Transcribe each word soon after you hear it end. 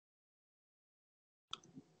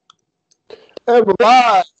And we're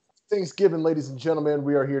live. Thanksgiving, ladies and gentlemen.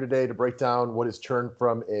 We are here today to break down what has turned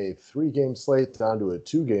from a 3-game slate down to a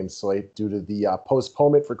 2-game slate due to the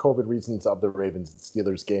postponement for COVID reasons of the Ravens and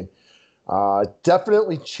Steelers game.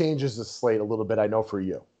 Definitely changes the slate a little bit, I know, for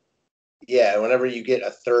you. Yeah, whenever you get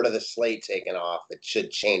a third of the slate taken off, it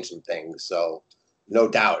should change some things. So, no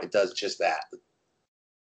doubt, it does just that.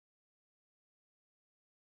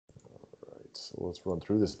 All right, so let's run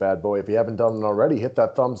through this bad boy. If you haven't done it already, hit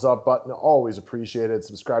that thumbs up button. Always appreciate it.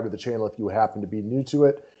 Subscribe to the channel if you happen to be new to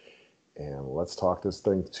it. And let's talk this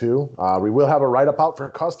thing too. We will have a write-up out for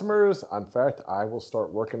customers. In fact, I will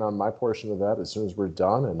start working on my portion of that as soon as we're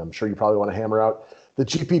done. And I'm sure you probably want to hammer out the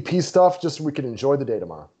GPP stuff just so we can enjoy the day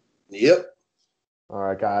tomorrow. Yep. All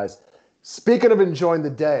right, guys. Speaking of enjoying the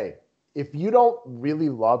day, if you don't really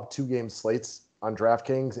love 2-game slates on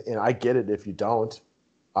DraftKings, and I get it if you don't,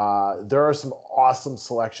 there are some awesome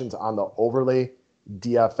selections on the overlay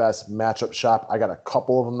DFS matchup shop. I got a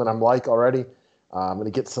couple of them that I'm like already. I'm going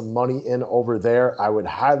to get some money in over there. I would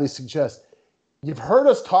highly suggest. You've heard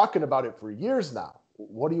us talking about it for years now.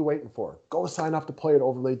 What are you waiting for? Go sign up to play at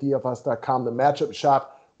overlaydfs.com. The matchup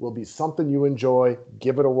shop will be something you enjoy.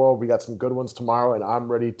 Give it a whirl. We got some good ones tomorrow, and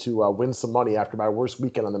I'm ready to win some money after my worst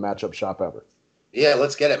weekend on the matchup shop ever. Yeah,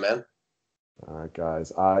 let's get it, man. All right,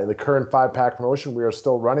 guys. In the current 5-pack promotion, we are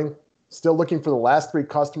still running. Still looking for the last 3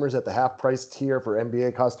 customers at the half-price tier for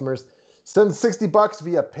NBA customers. Send $60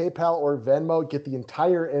 via PayPal or Venmo. Get the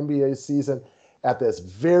entire NBA season at this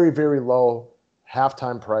very, very low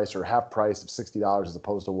halftime price or half price of $60 as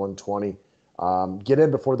opposed to $120. Get in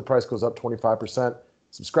before the price goes up 25%.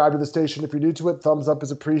 Subscribe to the station if you're new to it. Thumbs up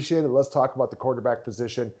is appreciated. Let's talk about the quarterback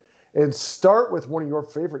position and start with one of your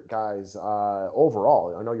favorite guys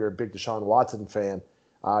overall. I know you're a big Deshaun Watson fan.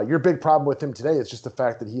 Your big problem with him today is just the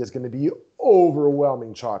fact that he is going to be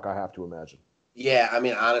overwhelming chalk, I have to imagine. Yeah, I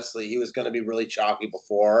mean, honestly, he was going to be really chalky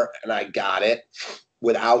before, and I got it.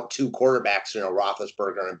 Without 2 quarterbacks,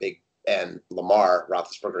 Roethlisberger and Lamar.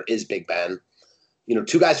 Roethlisberger is Big Ben.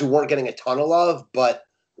 2 guys who weren't getting a ton of love, but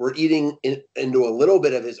were eating into a little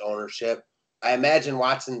bit of his ownership. I imagine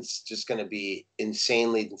Watson's just going to be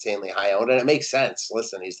insanely high owned, and it makes sense.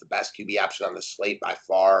 Listen, he's the best QB option on the slate by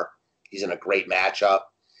far. He's in a great matchup.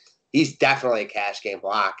 He's definitely a cash game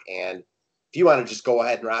block, and if you want to just go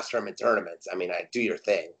ahead and roster him in tournaments, I mean, do your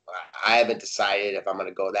thing. I haven't decided if I'm going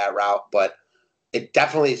to go that route, but it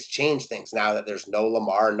definitely has changed things now that there's no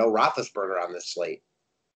Lamar, no Roethlisberger on this slate.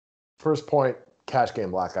 First point, cash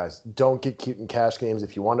game block, guys. Don't get cute in cash games.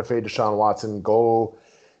 If you want to fade Deshaun Watson, go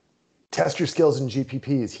test your skills in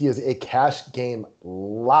GPPs. He is a cash game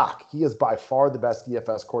lock. He is by far the best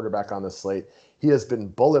DFS quarterback on the slate. He has been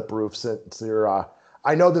bulletproof since you're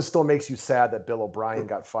I know this still makes you sad that Bill O'Brien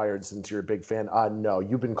got fired since you're a big fan. No,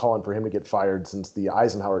 you've been calling for him to get fired since the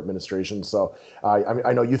Eisenhower administration. So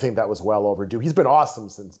I know you think that was well overdue. He's been awesome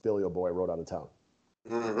since Billy O'Boy rode out of town.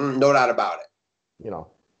 Mm-hmm. No doubt about it.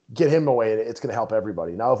 Get him away, and it's going to help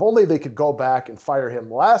everybody. Now, if only they could go back and fire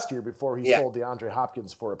him last year before he sold DeAndre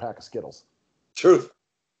Hopkins for a pack of Skittles. Truth.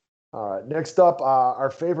 All right, next up, our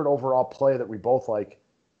favorite overall play that we both like,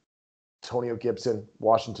 Antonio Gibson,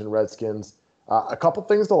 Washington Redskins. A couple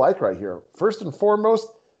things to like right here. First and foremost,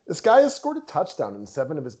 this guy has scored a touchdown in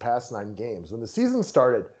 7 of his past 9 games. When the season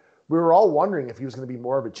started, we were all wondering if he was going to be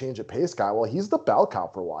more of a change of pace guy. Well, he's the bell cow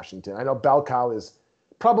for Washington. I know bell cow is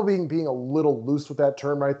probably being a little loose with that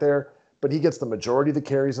term right there, but he gets the majority of the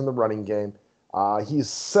carries in the running game. He's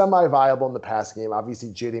semi-viable in the passing game.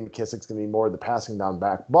 Obviously, J.D. McKissic's going to be more of the passing down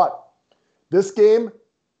back. But this game,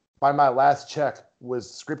 by my last check, was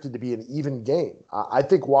scripted to be an even game. I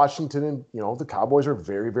think Washington and the Cowboys are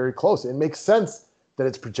very, very close. It makes sense that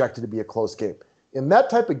it's projected to be a close game. In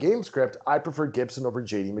that type of game script, I prefer Gibson over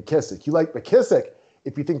J.D. McKissic. You like McKissic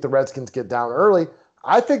if you think the Redskins get down early.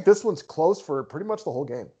 I think this one's close for pretty much the whole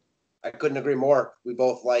game. I couldn't agree more. We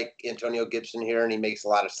both like Antonio Gibson here, and he makes a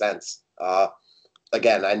lot of sense.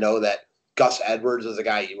 Again, I know that Gus Edwards is a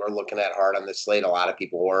guy you were looking at hard on this slate. A lot of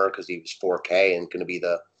people were because he was 4K and going to be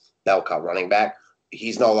the bell cow running back.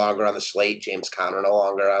 He's no longer on the slate. James Conner no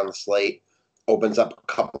longer on the slate. Opens up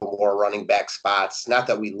a couple more running back spots. Not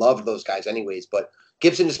that we loved those guys anyways, but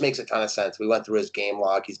Gibson just makes a ton of sense. We went through his game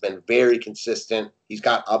log. He's been very consistent. He's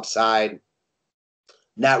got upside.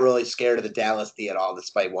 Not really scared of the Dallas D at all,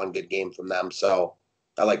 despite one good game from them. So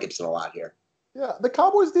I like Gibson a lot here. Yeah, the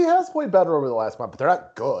Cowboys D has played better over the last month, but they're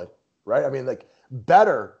not good, right? I mean, like,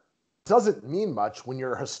 better doesn't mean much when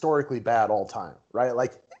you're historically bad all time, right?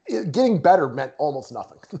 Like, getting better meant almost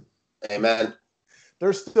nothing. Amen.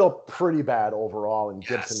 They're still pretty bad overall, and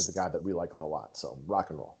Gibson is a guy that we like a lot. So rock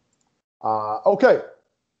and roll. Okay.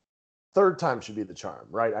 third time should be the charm,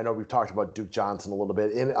 right? I know we've talked about Duke Johnson a little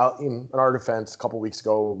bit. In our defense, a couple weeks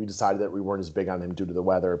ago, we decided that we weren't as big on him due to the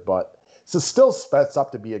weather, but so still sets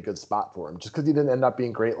up to be a good spot for him. Just because he didn't end up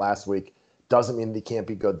being great last week doesn't mean that he can't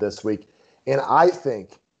be good this week. And I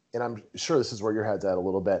think, and I'm sure this is where your head's at a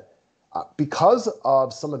little bit, because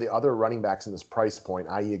of some of the other running backs in this price point,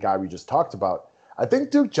 i.e. a guy we just talked about, I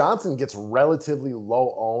think Duke Johnson gets relatively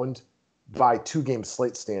low owned by 2-game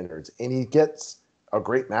slate standards, and he gets a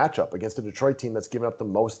great matchup against a Detroit team that's given up the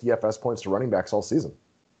most DFS points to running backs all season.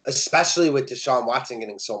 Especially with Deshaun Watson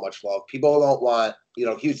getting so much love. People don't want,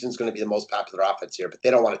 Houston's going to be the most popular offense here, but they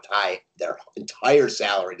don't want to tie their entire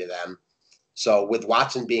salary to them. So with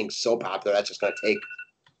Watson being so popular, that's just going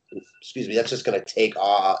to take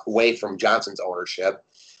away from Johnson's ownership.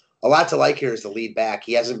 A lot to like here is the lead back.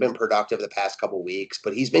 He hasn't been productive the past couple weeks,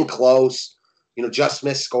 but he's been close. Just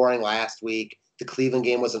missed scoring last week. The Cleveland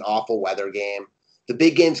game was an awful weather game. The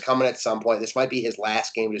big game's coming at some point. This might be his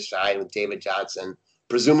last game to shine with David Johnson,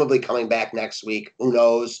 presumably coming back next week. Who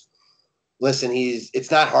knows? Listen, it's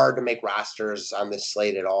not hard to make rosters on this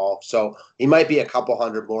slate at all. So he might be a couple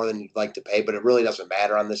hundred more than you'd like to pay, but it really doesn't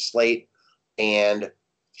matter on this slate. And,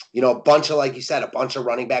 a bunch of, like you said, a bunch of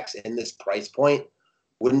running backs in this price point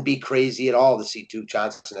wouldn't be crazy at all to see Duke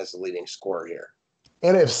Johnson as the leading scorer here.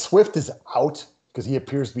 And if Swift is out, because he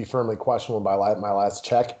appears to be firmly questionable by my last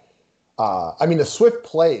check, if Swift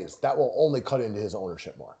plays, that will only cut into his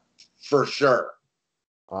ownership more. For sure.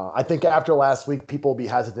 I think after last week, people will be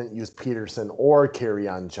hesitant to use Peterson or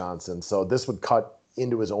Kerryon Johnson. So this would cut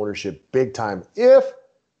into his ownership big time. If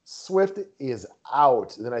Swift is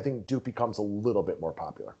out, then I think Duke becomes a little bit more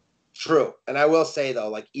popular. True. And I will say,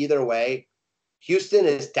 though, either way, Houston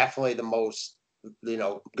is definitely the most,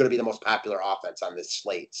 going to be the most popular offense on this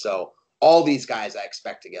slate. So all these guys I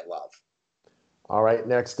expect to get love. All right,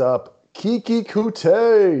 next up, Kiki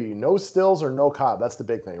Kute. No stills or no Cobb. That's the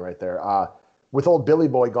big thing right there. With old Billy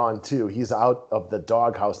Boy gone too, he's out of the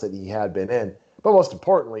doghouse that he had been in. But most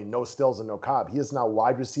importantly, no stills and no Cobb. He is now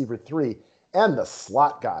wide receiver 3 and the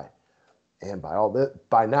slot guy. And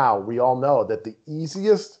by now, we all know that the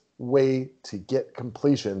easiest way to get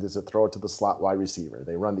completions is to throw it to the slot wide receiver.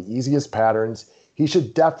 They run the easiest patterns. He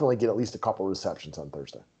should definitely get at least a couple receptions on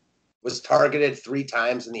Thursday. Was targeted 3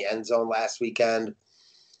 times in the end zone last weekend.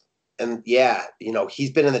 And yeah,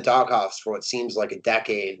 he's been in the doghouse for what seems like a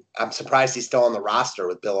decade. I'm surprised he's still on the roster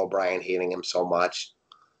with Bill O'Brien hating him so much.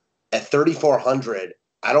 At 3,400,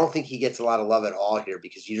 I don't think he gets a lot of love at all here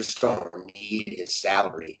because you just don't need his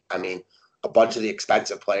salary. A bunch of the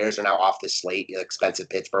expensive players are now off the slate. The expensive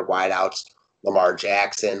Pittsburgh wideouts, Lamar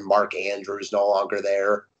Jackson, Mark Andrews no longer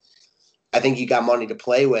there. I think you got money to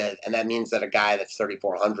play with, and that means that a guy that's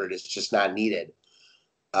 3,400 is just not needed.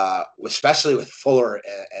 Especially with Fuller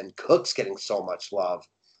and Cooks getting so much love.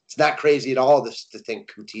 It's not crazy at all to think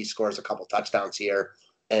Kuti scores a couple touchdowns here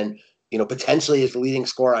and, potentially is the leading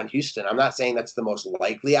scorer on Houston. I'm not saying that's the most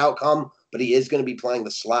likely outcome, but he is going to be playing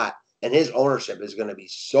the slot, and his ownership is going to be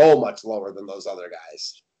so much lower than those other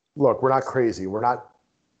guys. Look, we're not crazy. We're not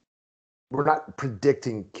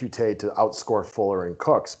predicting Qt to outscore Fuller and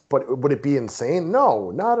Cooks, but would it be insane?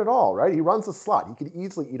 No, not at all, right? He runs the slot. He could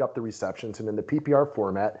easily eat up the receptions, and in the PPR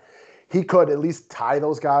format, he could at least tie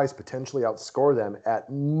those guys, potentially outscore them at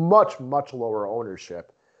much, much lower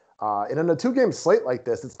ownership. And in a 2-game slate like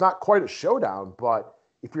this, it's not quite a showdown, but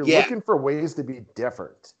if you're looking for ways to be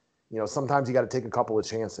different, sometimes you got to take a couple of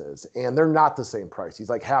chances, and they're not the same price. He's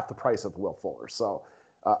like half the price of Will Fuller. So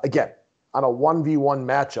again, on a 1v1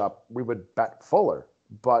 matchup, we would bet Fuller.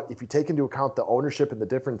 But if you take into account the ownership and the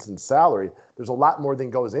difference in salary, there's a lot more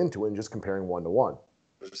than goes into it in just comparing 1-to-1.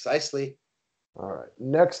 Precisely. All right.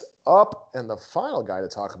 Next up, and the final guy to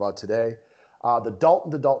talk about today, the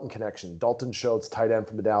Dalton to Dalton connection. Dalton Schultz, tight end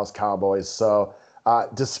from the Dallas Cowboys. So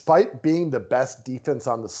despite being the best defense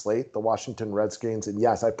on the slate, the Washington Redskins, and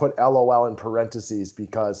yes, I put LOL in parentheses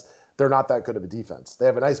because they're not that good of a defense. They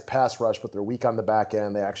have a nice pass rush, but they're weak on the back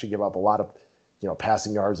end. They actually give up a lot of,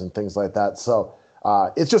 passing yards and things like that. So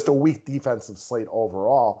it's just a weak defensive slate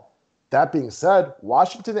overall. That being said,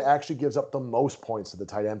 Washington actually gives up the most points to the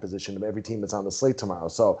tight end position of every team that's on the slate tomorrow.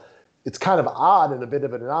 So it's kind of odd and a bit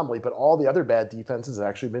of an anomaly, but all the other bad defenses have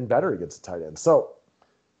actually been better against the tight end. So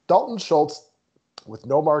Dalton Schultz, with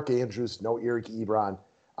no Mark Andrews, no Eric Ebron,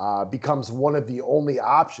 becomes one of the only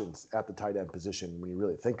options at the tight end position when you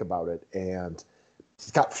really think about it. And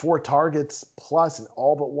he's got 4 targets plus in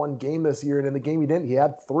all but 1 game this year. And in the game he didn't, he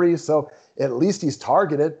had 3. So at least he's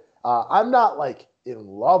targeted. I'm not in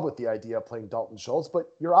love with the idea of playing Dalton Schultz, but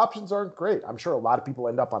your options aren't great. I'm sure a lot of people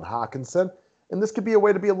end up on Hawkinson, and this could be a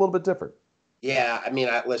way to be a little bit different. Yeah, I mean,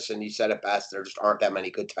 listen, you said it best. There just aren't that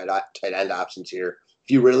many good tight end options here.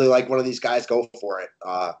 If you really like one of these guys, go for it.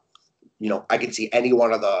 I can see any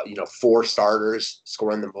one of the, four starters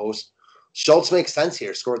scoring the most. Schultz makes sense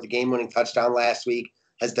here. Scored the game-winning touchdown last week.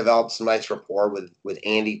 Has developed some nice rapport with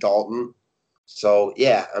Andy Dalton. So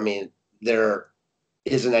yeah, I mean, there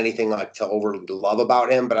isn't anything like to overly love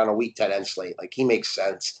about him, but on a weak tight end slate, like he makes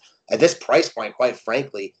sense at this price point. Quite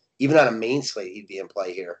frankly, even on a main slate, he'd be in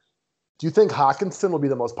play here. Do you think Hawkinson will be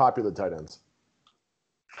the most popular tight ends?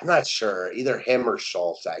 I'm not sure. Either him or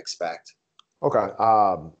Schultz, I expect. Okay.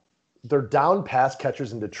 They're down pass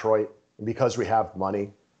catchers in Detroit because we have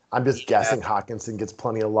money. I'm just Yeah, guessing Hawkinson gets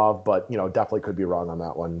plenty of love, but definitely could be wrong on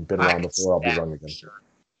that one. Been I wrong could see before, I'll be that wrong for again. sure.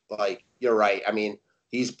 Like, you're right. I mean,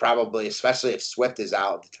 he's probably, especially if Swift is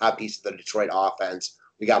out, the top piece of the Detroit offense.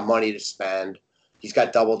 We got money to spend. He's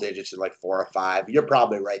got double digits in like 4 or 5. You're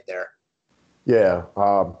probably right there. Yeah.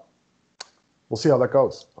 We'll see how that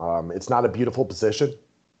goes. It's not a beautiful position.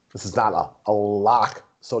 This is not a lock,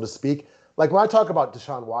 so to speak. Like when I talk about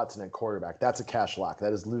Deshaun Watson at quarterback, that's a cash lock.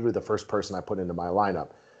 That is literally the first person I put into my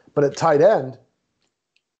lineup. But at tight end,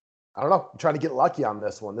 I don't know. I'm trying to get lucky on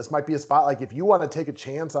this one. This might be a spot. Like if you want to take a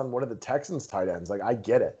chance on one of the Texans tight ends, like I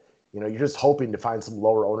get it. You're just hoping to find some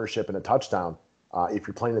lower ownership and a touchdown if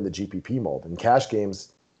you're playing in the GPP mold. In cash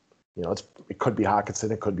games, it could be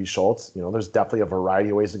Hawkinson, it could be Schultz. There's definitely a variety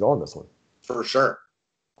of ways to go in this one. For sure.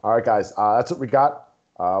 All right, guys. That's what we got.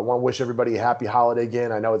 I want to wish everybody a happy holiday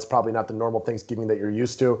again. I know it's probably not the normal Thanksgiving that you're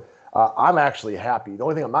used to. I'm actually happy. The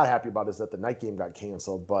only thing I'm not happy about is that the night game got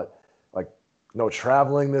canceled, but like no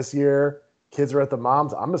traveling this year. Kids are at the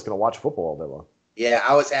mom's. I'm just going to watch football all day long. Yeah,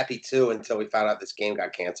 I was happy too until we found out this game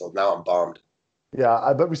got canceled. Now I'm bummed.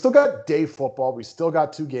 Yeah, but we still got day football. We still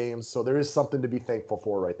got 2 games, so there is something to be thankful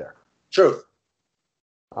for right there. Truth.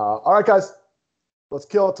 All right, guys. Let's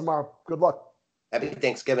kill it tomorrow. Good luck. Happy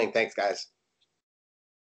Thanksgiving. Thanks, guys.